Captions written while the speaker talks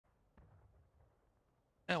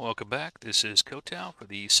And welcome back. This is Kotao for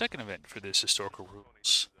the second event for this Historical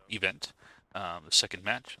Rules event. The second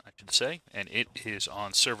match, I should say, and it is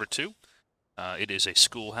on server 2. It is a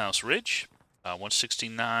Schoolhouse Ridge.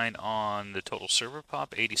 169 on the total server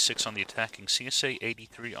pop, 86 on the attacking CSA,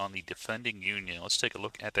 83 on the defending Union. Let's take a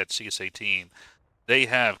look at that CSA team. They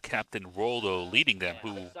have Captain Roldo leading them,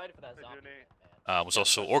 who was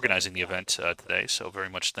also organizing the event today, so very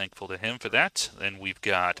much thankful to him for that. Then we've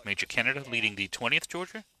got Major Canada leading the 20th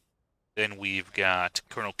Georgia. Then we've got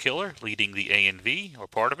Colonel Killer leading the ANV, or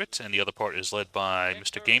part of it, and the other part is led by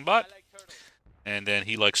Mr. Gamebot. And then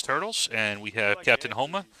he likes turtles, and we have Captain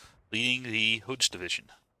Homa leading the Hoods division.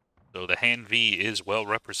 So the Han V is well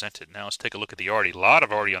represented. Now let's take a look at the arty. A lot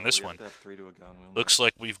of arty on this one. Looks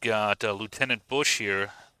like we've got Lieutenant Bush here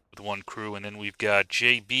with one crew, and then we've got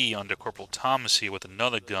JB under Corporal Thomas here with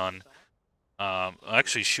another gun.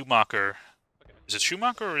 Actually, Schumacher. Is it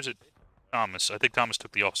Schumacher or is it Thomas? I think Thomas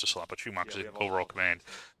took the officer slot, but Schumacher's in overall command.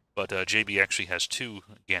 But JB actually has two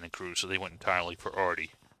Gannon crews, so they went entirely for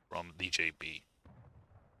arty from the JB.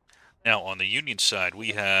 Now, on the Union side, we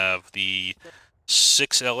have the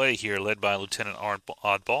 6LA here, led by Lieutenant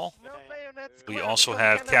Oddball. We also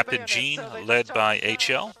have Captain Gene, led by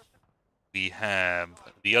HL. We have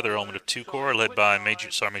the other element of 2 Corps, led by Major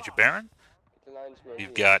Baron.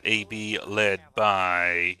 We've got AB, led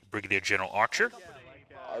by Brigadier General Archer.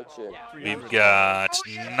 We've got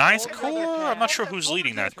 9th Corps. I'm not sure who's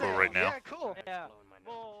leading 9th Corps right now.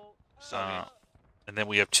 And then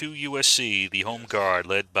we have 2 USC, the Home Guard,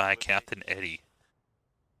 led by Captain Eddie.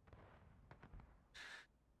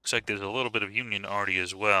 Looks like there's a little bit of Union arty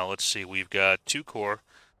as well. Let's see, we've got 2 Corps.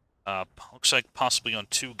 Looks like possibly on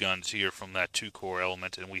 2 guns here from that 2 Corps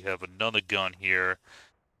element, and we have another gun here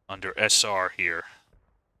under SR here.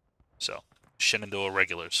 So, Shenandoah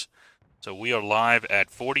Regulars. So we are live at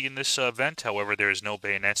 40 in this event. However, there is no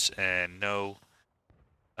bayonets and no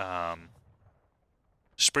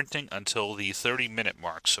sprinting until the 30-minute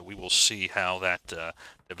mark. So we will see how that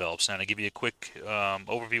develops. Now, to give you a quick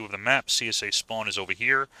overview of the map, CSA spawn is over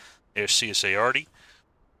here. There's CSA arty.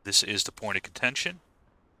 This is the point of contention.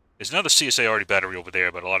 There's another CSA arty battery over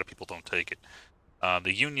there, but a lot of people don't take it.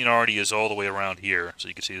 The Union arty is all the way around here, so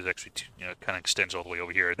you can see there's actually kind of extends all the way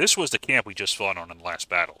over here. This was the camp we just fought on in the last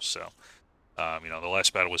battle, so the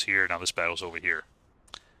last battle was here. Now this battle's over here,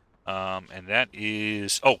 and that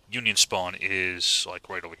is Union spawn is like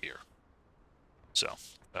right over here. So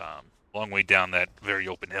long way down that very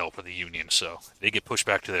open hill for the Union. So if they get pushed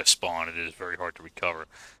back to their spawn, it is very hard to recover.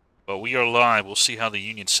 But we are live. We'll see how the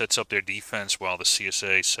Union sets up their defense while the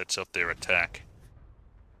CSA sets up their attack.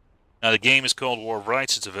 Now, the game is called War of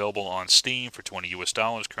Rights. It's available on Steam for $20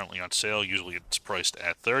 US, currently on sale. Usually it's priced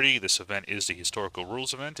at $30. This event is the Historical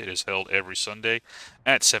Rules event. It is held every Sunday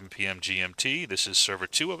at 7 p.m. GMT. This is server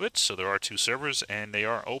 2 of it, so there are 2 servers, and they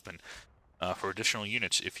are open for additional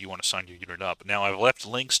units if you want to sign your unit up. Now, I've left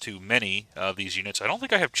links to many of these units. I don't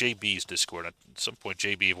think I have JB's Discord. At some point,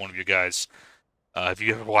 JB, if one of you guys, if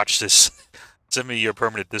you ever watch this, send me your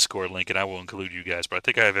permanent Discord link, and I will include you guys. But I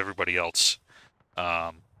think I have everybody else.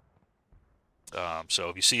 So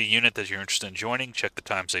if you see a unit that you're interested in joining, check the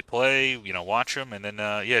times they play, watch them, and then,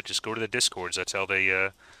 just go to the Discords. That's how they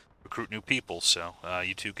recruit new people, so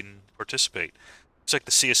you too can participate. Looks like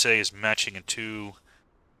the CSA is matching in 2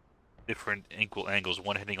 different equal angles,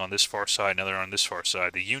 one hitting on this far side, another on this far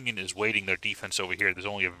side. The Union is waiting their defense over here. There's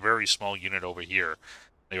only a very small unit over here.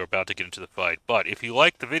 They were about to get into the fight. But if you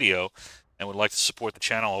like the video and would like to support the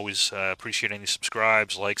channel, always appreciate any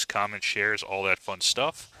subscribes, likes, comments, shares, all that fun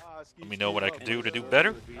stuff. Let me know what I can do to do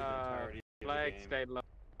better.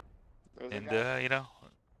 And,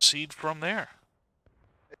 proceed from there.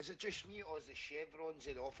 Is it just me or is the chevrons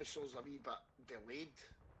and the officers a wee bit delayed?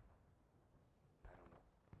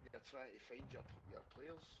 You're trying to find your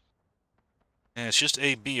players. And it's just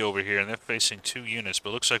AB over here, and they're facing 2 units,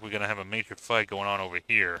 but it looks like we're going to have a major fight going on over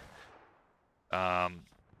here. I'd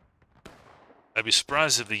be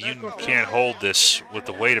surprised if the Union can't hold this with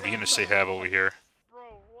the weight of units they have over here.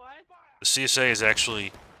 The CSA is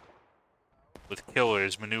actually, with Killer,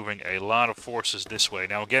 is maneuvering a lot of forces this way.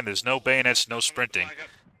 Now again, there's no bayonets, no sprinting,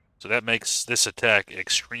 so that makes this attack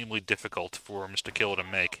extremely difficult for Mr. Killer to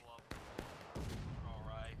make.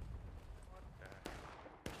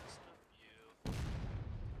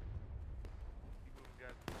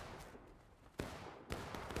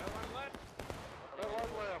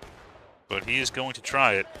 But he is going to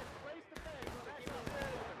try it.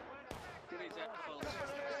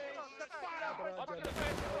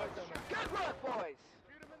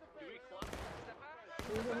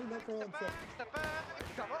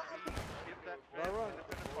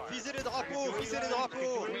 Visez Frisez les drapeaux, frisez les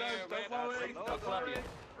drapeaux.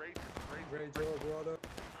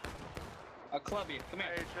 I'll club you. Come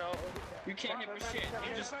here. You can't hit for shit.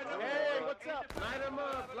 You just. Hey, what's up? Light him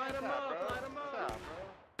up, light him up, light him up.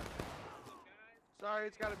 Sorry,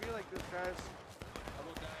 it's gotta be like this, guys. I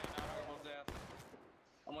will die, not horrible death.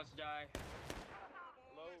 Almost die.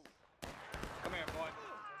 Come here, boy.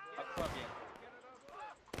 I'll club you.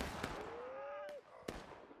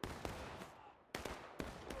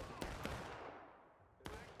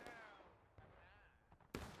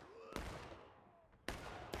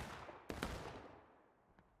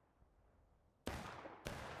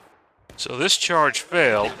 So this charge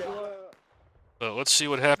failed, but let's see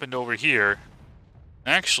what happened over here.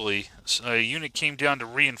 Actually, a unit came down to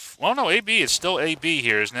reinforce. Well, no, AB. It's still AB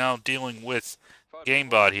here. Is now dealing with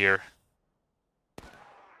GameBot here.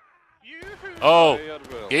 Oh,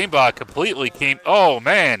 GameBot completely came. Oh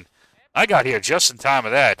man, I got here just in time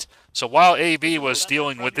of that. So while AB was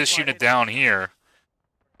dealing with this unit down here,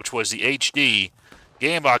 which was the HD,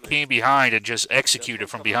 GameBot came behind and just executed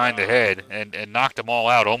from behind the head and knocked them all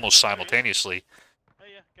out almost simultaneously.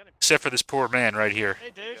 Except for this poor man right here. Hey,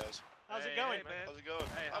 dude. How's it going, man? How's it going?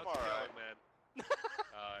 Hey, I'm alright, man.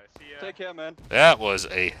 See ya. Take care, man. That was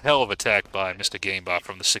a hell of an attack by Mr. GameBot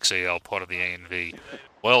from the 6AL, part of the ANV.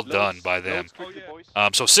 Well done by them.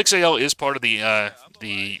 So 6AL is part of the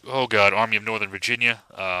oh god, Army of Northern Virginia.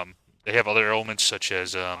 They have other elements such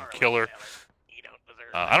as Killer.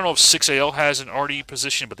 I don't know if 6AL has an RD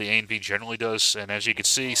position, but the ANV generally does. And as you can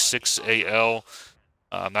see, 6AL,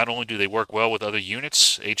 not only do they work well with other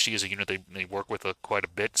units, HD is a unit they work with quite a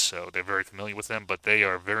bit, so they're very familiar with them, but they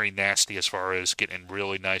are very nasty as far as getting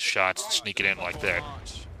really nice shots and sneaking in like that.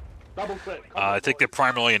 I think they're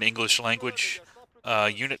primarily an English language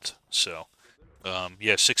unit, so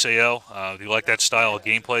yeah, 6AL, if you like that style of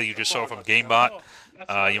gameplay you just saw from GameBot,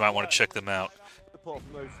 you might want to check them out.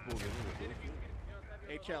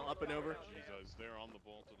 HL up and over. Jesus, they're on the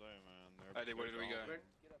ball today, man. Where do we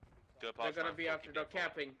go? They're gonna be after the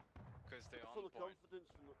camping.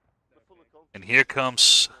 And here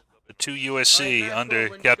comes the 2 USC under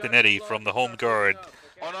Captain Eddie from the Home Guard.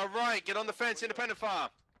 On our right, get on the fence, independent fire.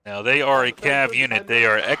 Now, they are a CAV unit. They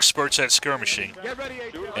are experts at skirmishing. Get ready,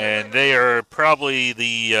 HL. And they are probably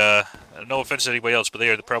the, no offense to anybody else, but they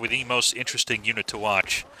are probably the most interesting unit to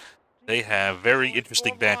watch. They have very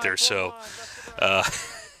interesting banter, so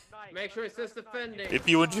Make sure it says defending. if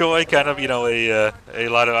you enjoy kind of, you know, a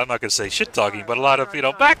lot of, I'm not going to say shit-talking, but a lot of, you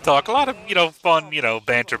know, back-talk, a lot of, you know, fun, you know,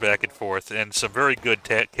 banter back and forth, and some very good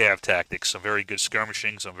CAV tactics, some very good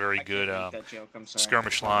skirmishing, some very good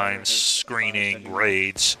skirmish lines, screening,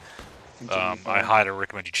 raids. I highly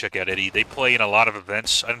recommend you check out Eddie. They play in a lot of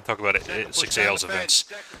events. I didn't talk about it, 6AL's events.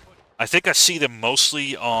 I think I see them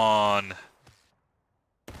mostly on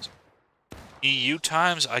EU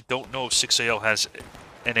times. I don't know if 6AL has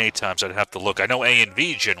NA times. I'd have to look. I know ANV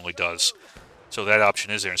generally does, so that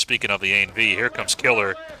option is there. And speaking of the ANV, here comes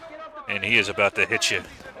Killer, and he is about to hit you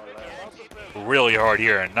really hard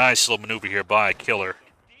here. A nice little maneuver here by Killer.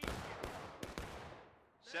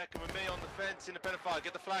 Second with me on the fence, independent fire.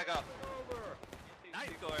 Get the flag up.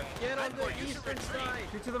 Get on the eastern side.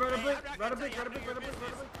 Get to the right a bit, right a bit, right a bit, right a bit, right a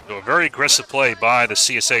bit. So a very aggressive play by the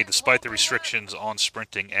CSA, despite the restrictions on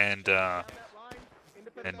sprinting and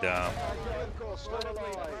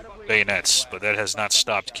bayonets, but that has not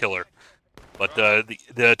stopped Killer. But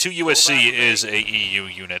the 2 USC is a EU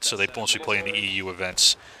unit, so they mostly play in the EU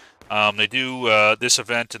events. They do this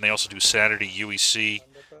event, and they also do Saturday UEC.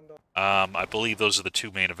 I believe those are the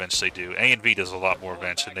 2 main events they do. ANV does a lot more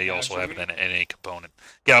events, and they also have an NA component.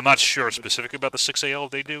 Yeah, I'm not sure specifically about the 6AL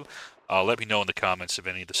if they do. Let me know in the comments if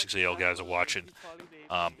any of the 6AL guys are watching,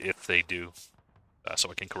 if they do,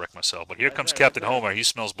 so I can correct myself. But here comes Captain Homer. He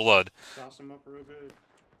smells blood.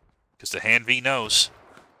 Because the Hand V knows.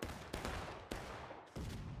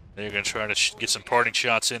 They're going to try to get some parting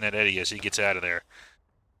shots in at Eddie as he gets out of there.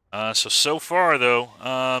 So far, though,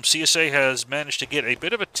 CSA has managed to get a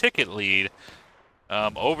bit of a ticket lead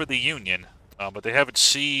over the Union, but they haven't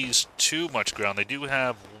seized too much ground. They do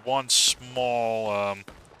have one small,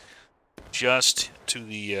 just to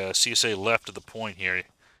the CSA left of the point here. You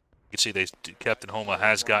can see Captain Homa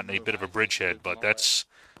has gotten a bit of a bridgehead, but that's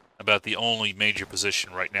about the only major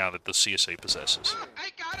position right now that the CSA possesses. I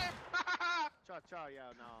got him!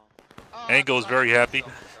 Angle is very happy.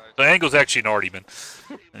 So Angle's actually an Artyman.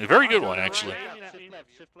 A very good one, actually.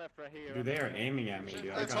 Dude, they are aiming at me,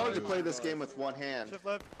 dude. It's hard to play this game with one hand.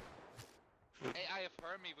 Hey, I have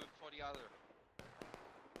heard me for the other.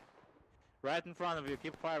 Right in front of you.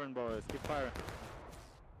 Keep firing, boys. Keep firing.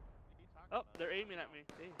 Oh, they're aiming at me.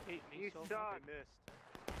 They hate me so much.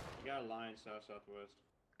 got a line southwest.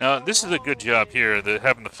 Now, this is a good job here,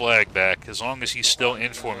 having the flag back. As long as he's still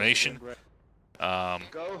in formation,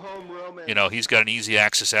 Go home, Roman. you know, he's got an easy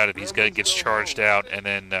access out of it. Gets charged out, and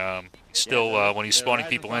then still, when he's spawning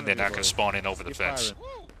people in, they're not going to spawn in over the fence.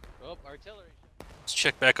 Oh, artillery. Let's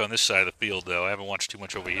check back on this side of the field, though. I haven't watched too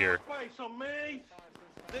much over here.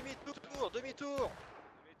 Demi-tour, demi-tour.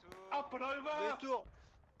 Up and over. Demi-tour.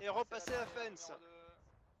 Et repassez la fence.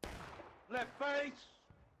 Left face.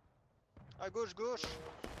 À gauche, gauche.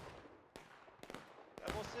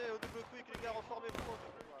 Avancez au double quick, les gars, reformez-vous.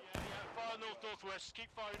 Fire north, northwest. Keep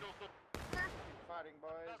firing north. Fighting,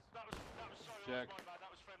 boys. That was so Check. right, that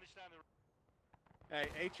was friendly standing. Hey,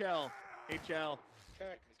 HL.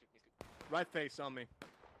 Check. Right face on me.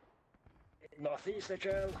 Northeast,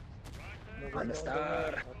 HL. On the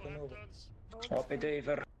star. Swap it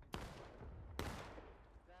over.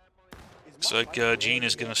 Looks like Gene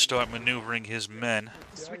is going to start maneuvering his men.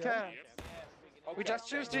 Yes, we can. We just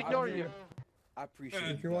choose to ignore you. I appreciate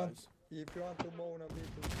it. If you want to moan a bit.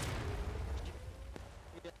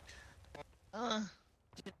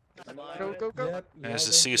 Go, go, go. Yep, As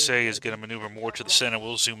the CSA is going to maneuver more to the center,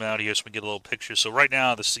 we'll zoom out here so we get a little picture. So right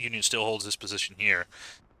now, the Union still holds this position here.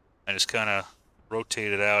 And it's kind of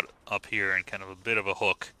rotated out up here in kind of a bit of a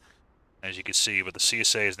hook, as you can see. But the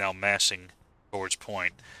CSA is now massing towards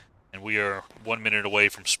point. And we are 1 minute away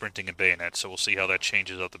from sprinting and bayonet, so we'll see how that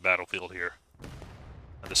changes up the battlefield here.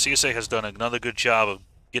 Now, the CSA has done another good job of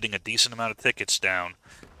getting a decent amount of tickets down,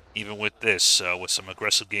 even with this, with some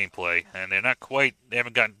aggressive gameplay. And they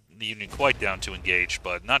haven't gotten the Union quite down to engage,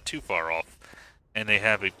 but not too far off. And they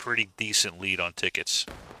have a pretty decent lead on tickets.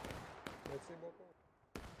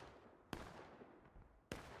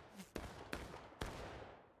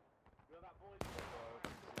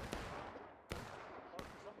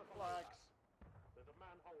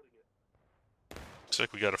 Looks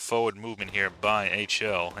like we got a forward movement here by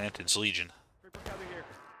HL, Anton's Legion.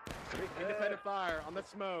 Independent fire on the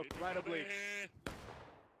smoke, right oblique.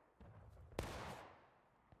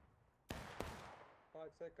 5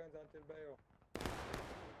 seconds until bail.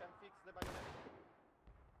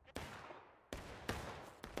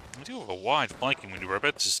 We do have a wide flanking maneuver. I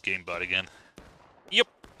bet this is game bot again. Yep.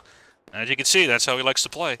 As you can see, that's how he likes to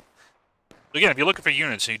play. Again, if you're looking for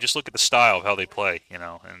units, you just look at the style of how they play, you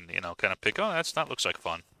know, and, you know, kind of pick, oh, that looks like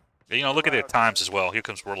fun. You know, look at it at times as well. Here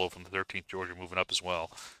comes Rollo from the 13th Georgia moving up as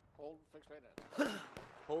well. Hold, fix bayonet.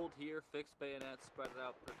 Hold here, fix bayonet, spread it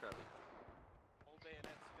out per copy. Hold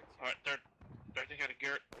bayonets, fix. Alright, third, you gotta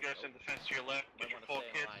get us in the fence to your left, get your full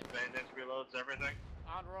kits, bayonets, reloads, everything.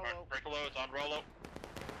 On Rollo. Alright, break the loads, on Rollo.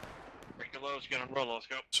 Break the loads, get on Rollo, let's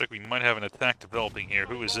go. Looks like we might have an attack developing here.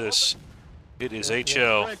 Who is this? It is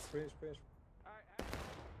HL. Finish.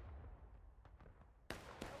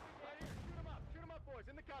 Shoot him up, boys,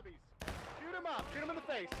 in the cubbies. Shoot him in the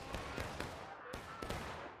face.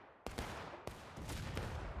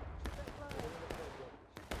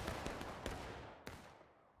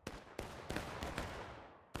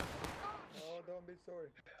 Oh, don't be sorry.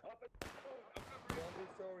 Don't be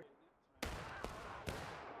sorry.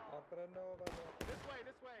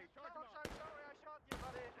 This way. Charge him up. Sorry, I shot you,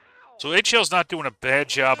 buddy. So HL's not doing a bad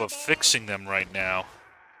job of fixing them right now.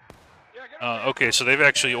 Okay, so they've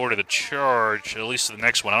actually ordered a charge, at least the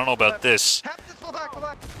next one. I don't know about this. Captain, fall back, fall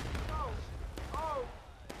back.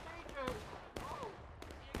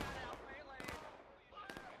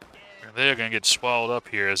 They're going to get swallowed up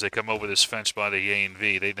here as they come over this fence by the A and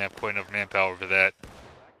V. They didn't have quite enough manpower for that.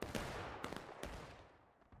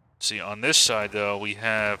 See, on this side, though, we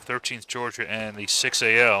have 13th Georgia and the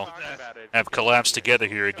 6AL have collapsed together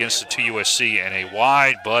here against the 2 USC in a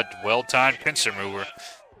wide but well-timed pincer maneuver.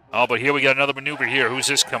 Oh, but here we got another maneuver here. Who's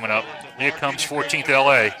this coming up? Here comes 14th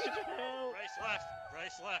LA.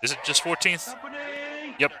 Is it just 14th?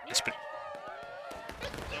 Yep, it's been...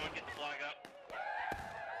 Someone get the flag up.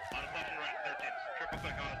 On his left and right, 13th. Triple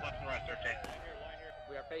click on his left and right, 13th.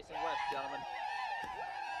 We are facing west, gentlemen.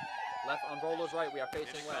 Left on Rollo's right, we are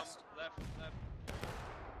facing west. Left.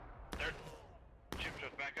 Third. Chip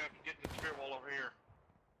just back up and get the spirit wall over here.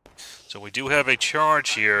 So we do have a charge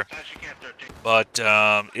here, As you can, 13th. but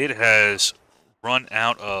it has run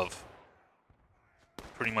out of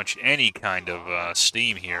pretty much any kind of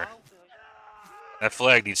steam here. That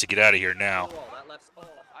flag needs to get out of here now.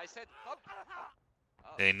 I said up.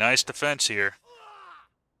 A nice defense here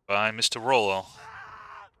by Mr. Rollo.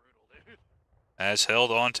 Has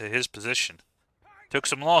held on to his position. Took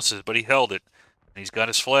some losses, but he held it. And he's got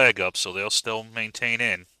his flag up, so they'll still maintain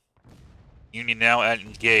in. Union now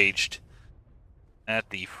engaged at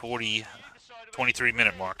the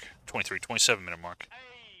 23-minute mark. 27-minute mark.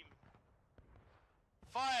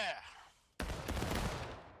 Fire.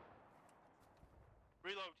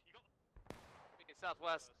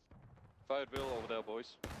 southwest. Fayetteville over there,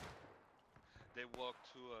 boys. They walked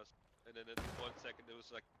to us, and then in 1 second there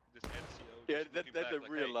was like this NCO. Yeah, just then looking they back like,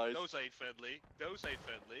 realized. Hey, those ain't friendly. Those ain't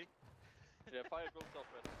friendly. Yeah, Fayetteville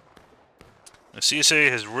southwest. The CSA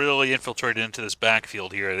has really infiltrated into this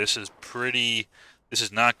backfield here. This is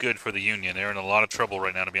not good for the Union. They're in a lot of trouble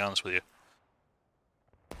right now, to be honest with you.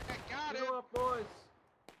 I got Get it. up, boys.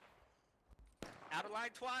 Out of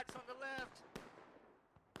line twats on the left.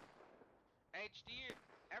 HD.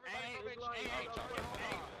 Everybody Hey, go big HD. line, Hey, up, Charlie, up,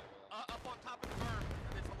 hey. up on top of the berm.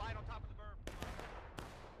 There's a line on top of the berm.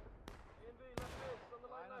 TNB, left fist, on the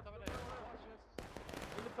line left.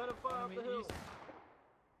 Independent fire up the hill.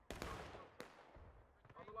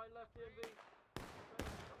 On the line left, TNB.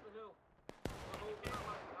 Up the hill.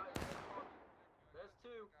 There's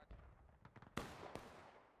two.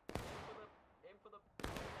 Aim for the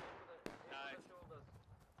shoulders.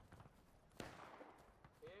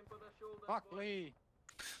 Aim for the shoulders. Fuck boys. me.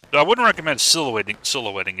 No, I wouldn't recommend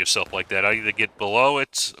silhouetting yourself like that. Either get below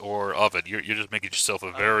it or of it. You're just making yourself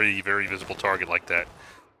a very, very visible target like that.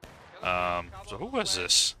 So who was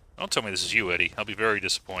this? Don't tell me this is you, Eddie. I'll be very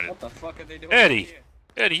disappointed. What the fuck are they doing? Eddie!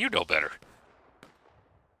 Eddie, you know better.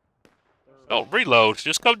 Oh, reload.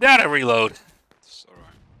 Just come down and reload. Sorry.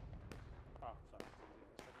 This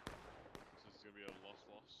is gonna be a loss,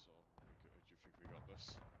 so do you think we got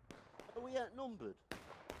this? Are we outnumbered?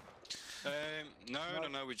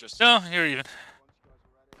 No, we just... No, you're even.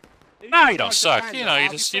 No, you don't suck. You know,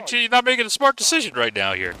 you're not making a smart decision right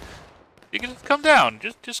now here. You can just come down.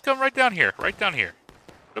 Just come right down here. Right down here.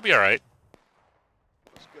 It'll be alright.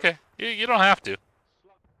 Okay, you don't have to.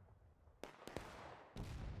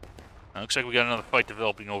 Looks like we got another fight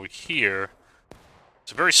developing over here.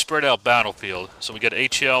 It's a very spread out battlefield. So we got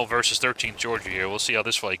HL versus 13th Georgia here. We'll see how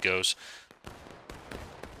this fight goes.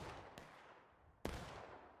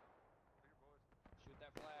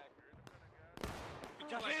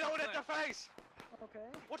 Just reload at the face! Okay.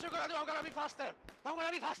 What you gonna do? I'm gonna be faster! I'm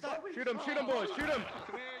gonna be faster! Shoot him, boys, shoot him!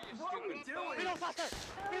 Come here, you What are we stupid... doing? Reload faster!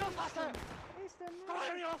 Reload faster! Come on,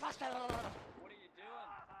 reload faster! What are you doing?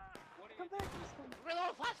 What are you doing?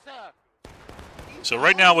 Reload faster! So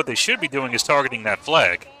right now what they should be doing is targeting that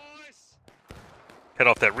flag. Cut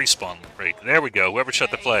off that respawn rate. There we go. Whoever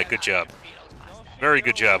shot the flag, good job. Very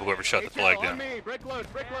good job, whoever shot the flag On down. me. Break loads,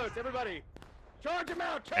 everybody. Charge him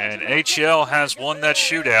out, charge And him out. HL has won that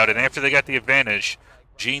shootout, and after they got the advantage,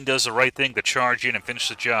 Gene does the right thing to charge in and finish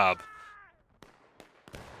the job.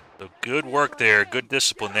 So good work there, good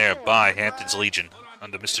discipline there by Hampton's Legion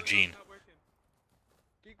under Mr. Gene.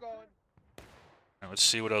 Keep going. Now let's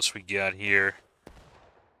see what else we got here.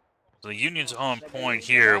 So the Union's on point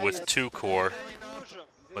here with 2 Corps,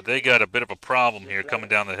 but they got a bit of a problem here coming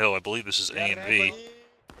down the hill. I believe this is A and V.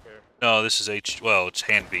 No, this is H. Well, it's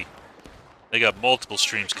Han V. They got multiple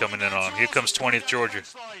streams coming in on them. Here comes 20th Georgia.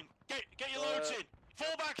 Get your loads in!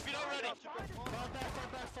 Fall back if you're not ready!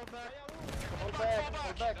 Hold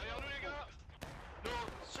back. No,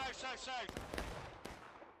 south!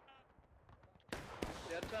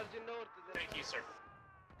 They are charging north. Thank you, sir.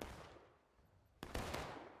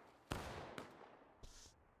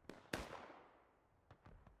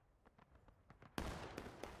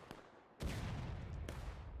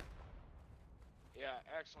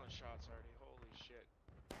 Yeah, excellent shots, Artie. Holy shit.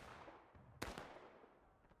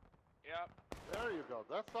 Yep. There you go.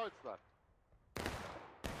 That's how it's done.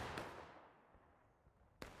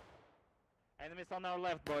 Enemies on our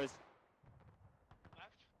left, boys.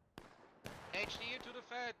 Left. HD to the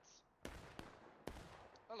fence.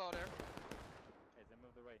 Hello there. Okay, then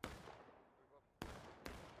move the right.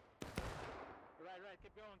 Right,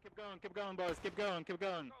 keep going, boys, keep going. We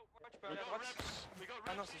got reps.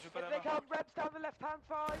 They come, reps down the left-hand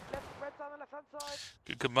side, reps down the left-hand side.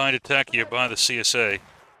 Good combined attack here by the CSA.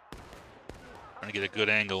 Trying to get a good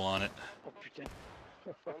angle on it. Oh, putain.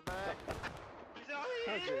 Fall back.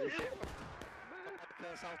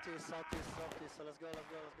 Southeast, so let's go.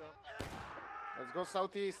 Let's go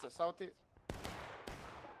southeast.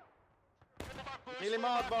 Kill him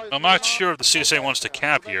out, boys. I'm not sure if the CSA wants to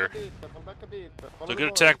cap here. So good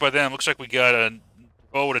attack by them. Looks like we got a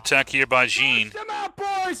forward attack here by Gene.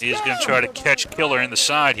 He's going to try to catch Killer in the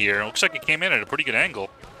side here. Looks like he came in at a pretty good angle.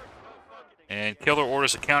 And Killer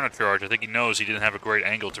orders a countercharge. I think he knows he didn't have a great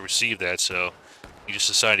angle to receive that, so he just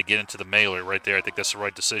decided to get into the mailer right there. I think that's the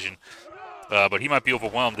right decision. But he might be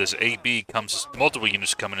overwhelmed as AB comes, multiple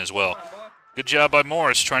units coming as well. Good job by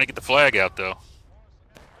Morris trying to get the flag out, though.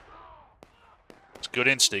 It's good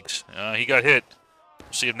instincts. He got hit.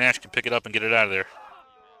 We'll see if Nash can pick it up and get it out of there.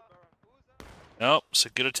 Nope, it's a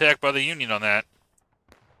good attack by the Union on that.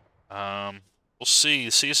 we'll see.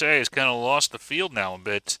 The CSA has kind of lost the field now a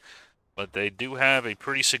bit, but they do have a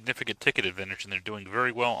pretty significant ticket advantage, and they're doing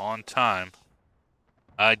very well on time.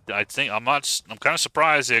 I think I'm kind of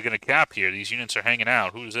surprised they're going to cap here. These units are hanging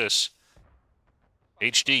out. Who's this?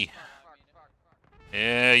 HD.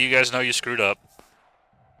 Yeah, you guys know you screwed up.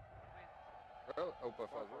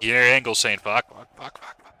 Yeah, Angle saying fuck.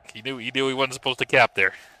 He knew he wasn't supposed to cap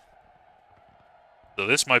there. So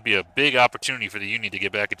this might be a big opportunity for the Union to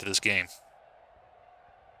get back into this game.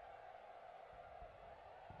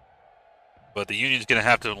 But the Union's going to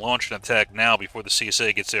have to launch an attack now before the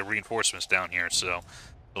CSA gets their reinforcements down here. So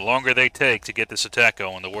the longer they take to get this attack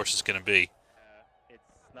going, the worse it's going to be. It's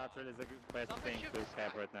not really the best thing to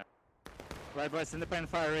have right now. Right, boys, independent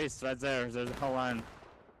fire east, right there. There's a whole line.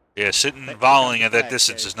 Yeah, sitting volleying at that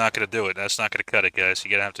distance is not going to do it. That's not going to cut it, guys. You're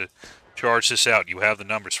going to have to charge this out. You have the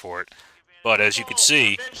numbers for it. But as you can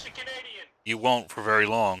see, you won't for very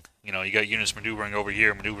long. You know, you got units maneuvering over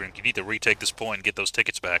here, maneuvering. You need to retake this point and get those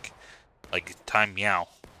tickets back. Like time meow.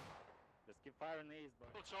 Just keep firing these,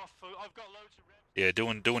 boys. Yeah,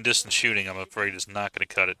 doing distance shooting, I'm afraid, is not going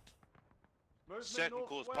to cut it. Second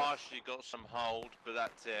course partially got some hold, but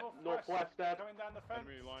that's it. Northwest, Dad. Going down the fence.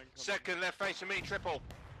 Second left facing me, triple.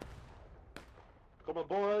 Come on,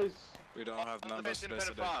 boys. We don't have numbers today.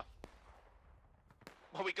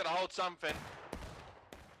 Well, we gotta hold something.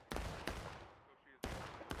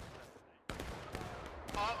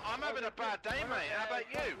 I'm having a bad day, mate. How about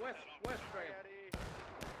you? West Graham.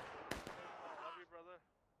 Love you, brother.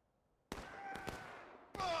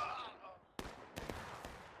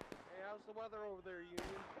 Hey, how's the weather over there, Union?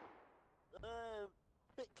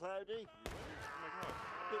 Bit cloudy.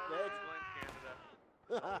 Bit red.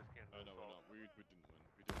 Oh, no, we're not. We didn't win.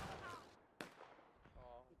 We didn't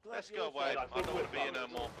win. Let's go away. I don't want to be here no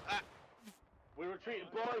more. Ah. We retreating,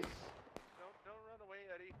 boys. Don't run away,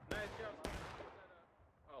 Eddie. Nice job.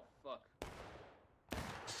 Oh, fuck.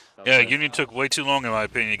 Yeah, Union took way too long, in my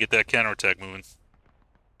opinion, to get that counterattack moving.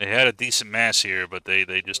 They had a decent mass here, but they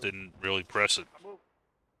just didn't really press it.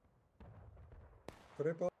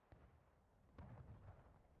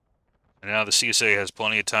 And now the CSA has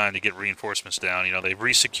plenty of time to get reinforcements down. You know, they've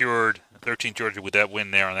resecured 13th Georgia with that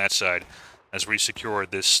win there on that side. Has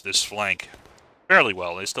resecured this flank fairly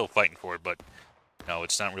well. They're still fighting for it, but no,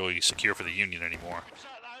 it's not really secure for the Union anymore.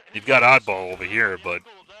 You've got Oddball over here, but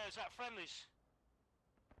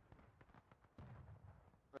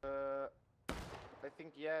I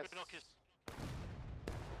think yes.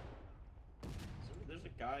 There's a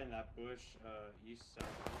guy in that bush, east south.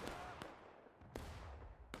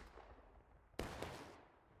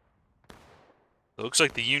 it looks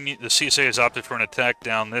like the CSA has opted for an attack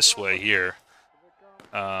down this way here.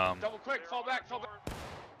 Double quick, fall back, fall back.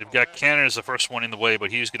 They've got Cannon as the first one in the way,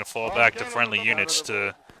 but he's going to fall back to friendly units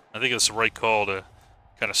to. I think it's the right call to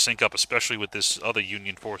kind of sync up, especially with this other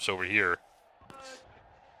Union force over here,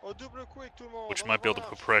 which might be able to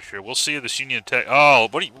put pressure. We'll see if this Union attack. Oh,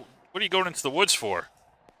 what are you going into the woods for?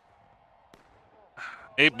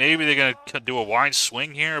 Maybe they're going to do a wide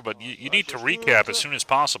swing here, but you need to recap as soon as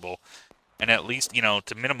possible, and at least, you know,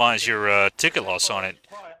 to minimize your ticket loss on it.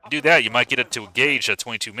 Do that, you might get it to a gauge at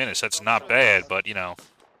 22 minutes. That's not bad, but you know,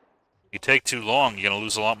 you take too long, you're going to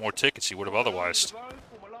lose a lot more tickets you would have otherwise.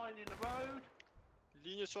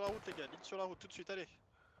 Ligne sur la route, les gars, ligne sur la route, tout de suite, allez.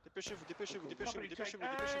 Dépêchez-vous, dépêchez-vous, dépêchez-vous, dépêchez-vous,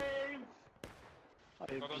 dépêchez-vous.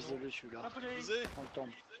 Allez, visez-le, celui-là. Visez. On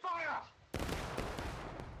tombe.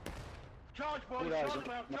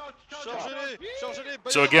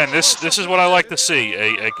 So again, this is what I like to see,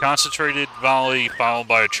 a concentrated volley followed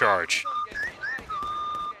by a charge.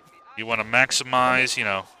 You want to maximize, you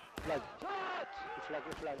know,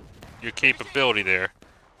 your capability there.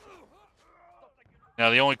 Now,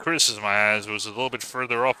 the only criticism I had was a little bit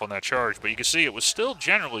further off on that charge, but you can see it was still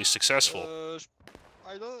generally successful.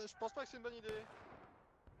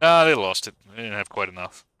 Nah, they lost it. They didn't have quite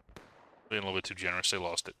enough. Being a little bit too generous, they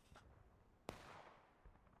lost it.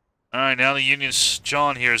 Alright, now the Union's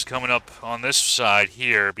John here is coming up on this side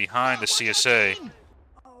here, behind the CSA.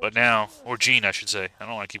 But now, or Jean, I should say. I don't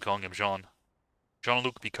know why I keep calling him Jean.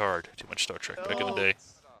 Jean-Luc Picard. Too much Star Trek back in the day.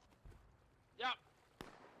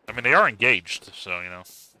 I mean, they are engaged, so, you know.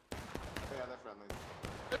 Yeah, they're friendly.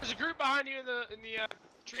 There's a group behind you in the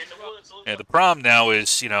tree. Yeah, the problem now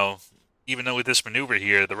is, you know, even though with this maneuver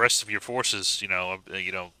here, the rest of your forces, you know,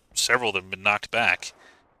 several of them have been knocked back.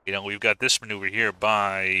 You know, we've got this maneuver here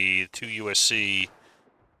by 2 USC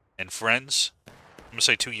and friends. I'm gonna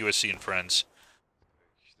say 2 USC and friends.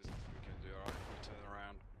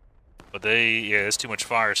 But yeah, it's too much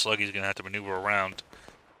fire. Sluggy's gonna have to maneuver around,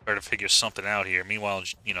 try to figure something out here. Meanwhile,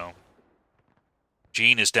 you know,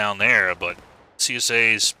 Gene is down there, but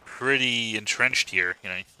CSA is pretty entrenched here. You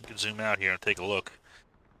know, you can zoom out here and take a look.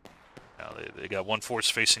 Now they got one force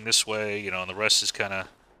facing this way, you know, and the rest is kind of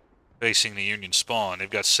facing the Union spawn. They've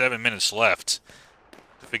got 7 minutes left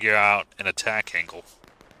to figure out an attack angle.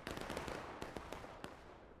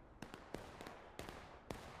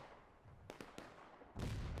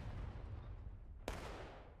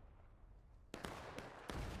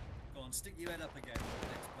 Go on, stick your head up again. The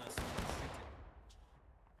next person will shoot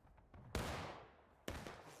it.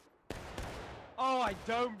 Oh, I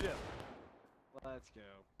domed him. Let's go.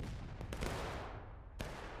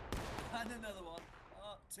 And another one.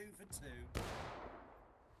 Oh, 2 for 2.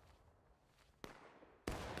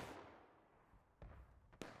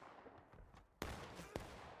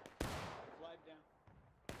 Flag down.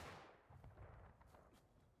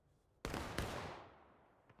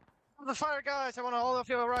 The fire, guys! I want all of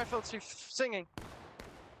your rifles singing.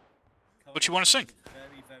 What you want to sing?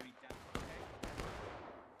 Very, very down.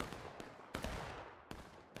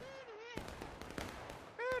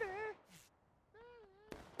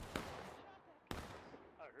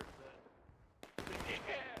 I heard that.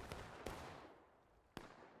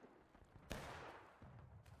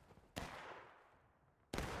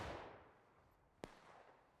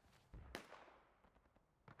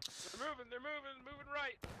 They're moving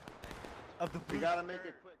right. We gotta make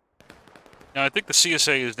it quick. Now I think the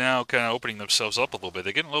CSA is now kind of opening themselves up a little bit.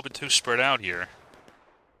 They're getting a little bit too spread out here.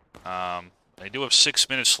 They do have 6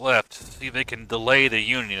 minutes left. See if they can delay the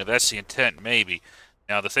Union. If that's the intent, maybe.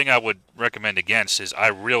 Now the thing I would recommend against is I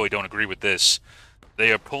really don't agree with this.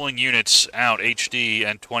 They are pulling units out, HD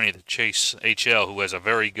and 20, to chase HL, who has a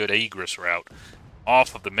very good egress route,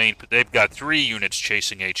 off of the main. They've got 3 units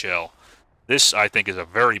chasing HL. This, I think, is a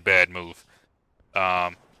very bad move.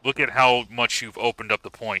 Look at how much you've opened up the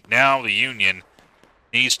point. Now the Union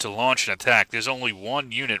needs to launch an attack. There's only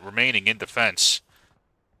 1 unit remaining in defense,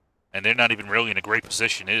 and they're not even really in a great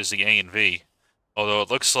position. It is the A and V. Although it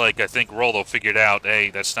looks like, I think Rollo figured out, hey,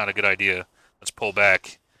 that's not a good idea. Let's pull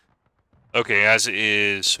back. Okay, as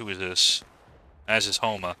is... Who is this? As is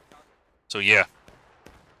Homa. So, yeah.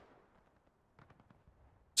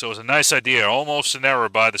 So it was a nice idea. Almost an error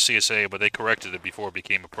by the CSA, but they corrected it before it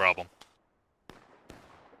became a problem.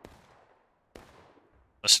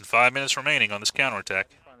 Less than 5 minutes remaining on this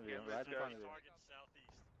counterattack. Right in front of you.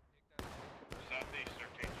 Southeast,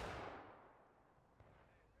 13.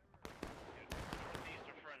 Northeast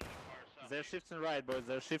or friendly, fire south. They're shifting right, boys.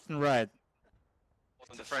 They're shifting right.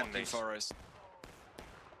 The friendly forest.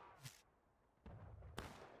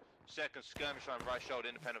 Second skirmish line, right shoulder,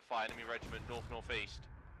 independent fire, enemy regiment, northeast.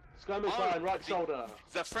 Skirmish line, right shoulder.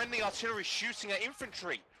 The friendly artillery shooting at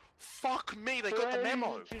infantry. Fuck me, they got the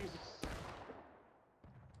memo. Jesus.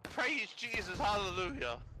 Praise Jesus,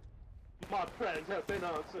 hallelujah. My prayers have been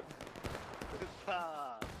answered.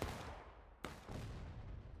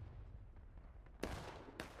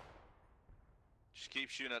 Just keep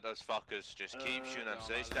shooting at those fuckers. Just keep shooting at them.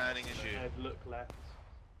 Stay standing and shoot. Look left.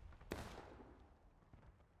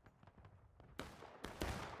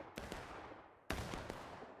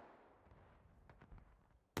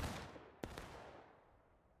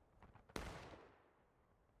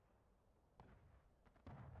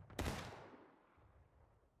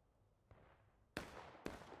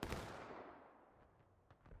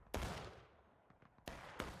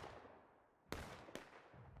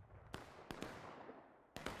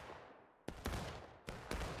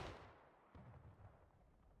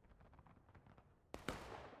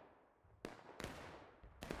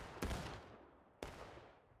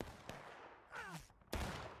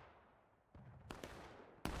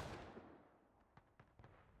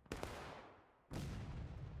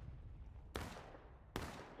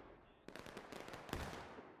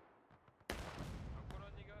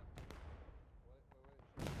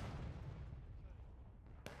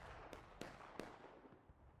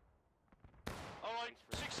 Alright,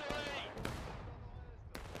 6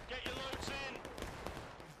 get your loads in.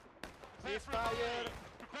 Prepare for volley.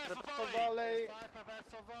 Prepare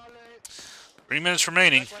for volley. 3 minutes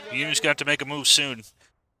remaining. The Union's got to make a move soon.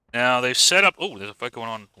 Now, they've set up... Oh, there's a fight going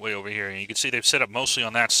on way over here. And you can see they've set up mostly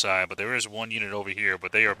on that side, but there is 1 unit over here,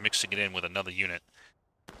 but they are mixing it in with another unit.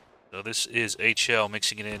 So this is HL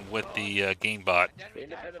mixing it in with the game bot.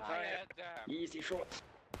 Independent fire. Easy shots.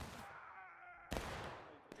 Move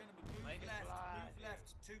left.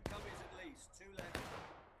 2 cubbies at least. 2 left.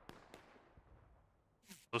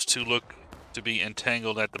 Those 2 look to be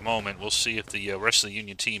entangled at the moment. We'll see if the rest of the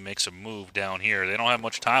Union team makes a move down here. They don't have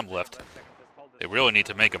much time left. They really need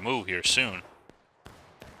to make a move here soon.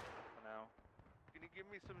 Can you give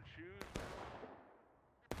me some shoes?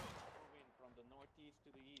 From the northeast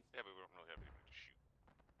to the east. Yeah, but we don't really have any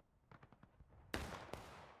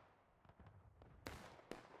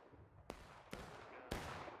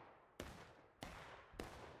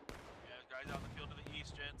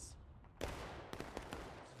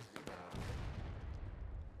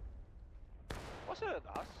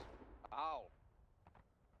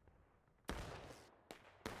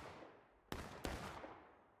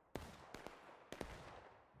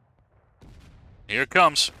Here it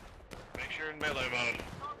comes. Make sure in melee mode.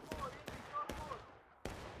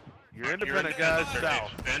 You're independent guys,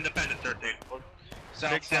 south. Independent 13.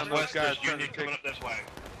 Take down those Southwest, guys there's Union coming up this way.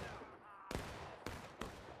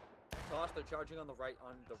 Toss, they're charging on the right.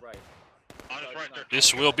 On his right, 13.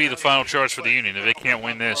 This will be the final charge for the Union. If they can't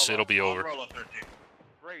win this, it'll be over. Rolla 13.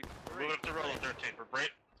 Move up to Rolla 13 for Brace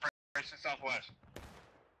and Southwest.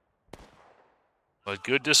 But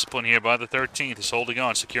good discipline here by the 13th is holding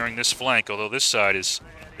on, securing this flank, although this side is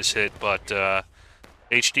hit, but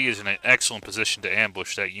HD is in an excellent position to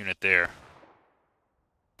ambush that unit there.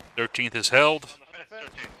 13th is held,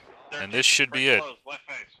 and this should be it.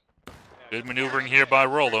 Good maneuvering here by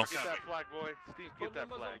Rollo. Get that flag, boy. Steve, get that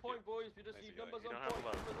flag. You don't have a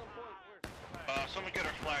load. Someone get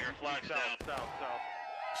our flag. Our flag's down. South.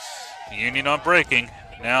 The Union on breaking.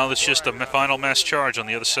 Now it's just a final mass charge on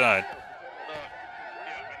the other side.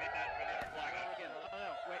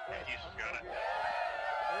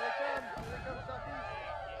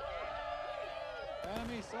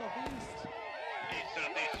 Enemy southeast. East,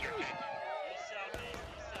 southeast, 13.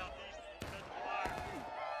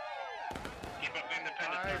 Keep up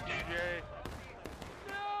independent, Hi, 13. DJ.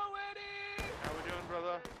 No, Eddie! How we doing,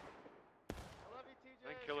 brother? I love you, TJ. I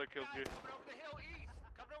think Killer killed you. Coming over the hill east.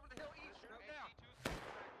 Coming over the hill east. Shoot them down.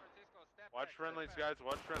 Watch friendlies, guys.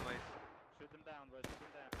 Watch friendlies. Shoot them down, boys. Shoot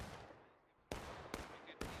them down.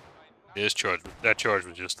 His charge, that charge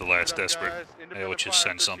was just the last desperate. They'll just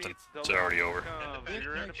send something. It's already over.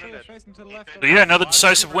 So yeah, another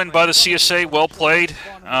decisive win by the CSA. Well played.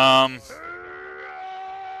 A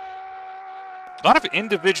lot of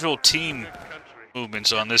individual team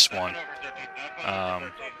movements on this one.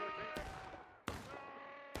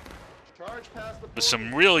 With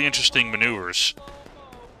some really interesting maneuvers.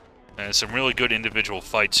 And some really good individual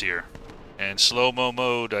fights here. And slow-mo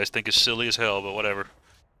mode, I think, is silly as hell, but whatever.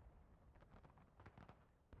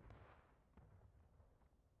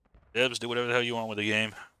 Devs, do whatever the hell you want with the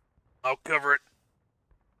game. I'll cover it.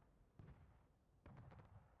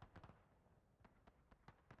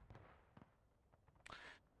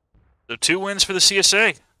 So 2 wins for the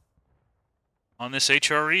CSA on this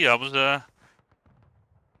HRE. I was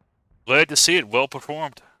glad to see it. Well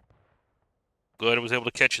performed. Glad I was able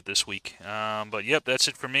to catch it this week. But yep, that's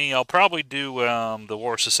it for me. I'll probably do the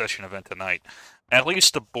War Secession event tonight. At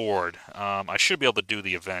least the board. I should be able to do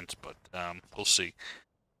the event, but we'll see.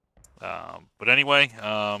 But anyway,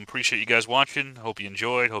 appreciate you guys watching. Hope you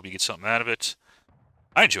enjoyed. Hope you get something out of it.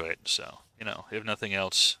 I enjoy it, so, you know, if nothing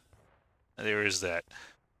else, there is that.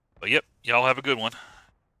 But yep, y'all have a good one.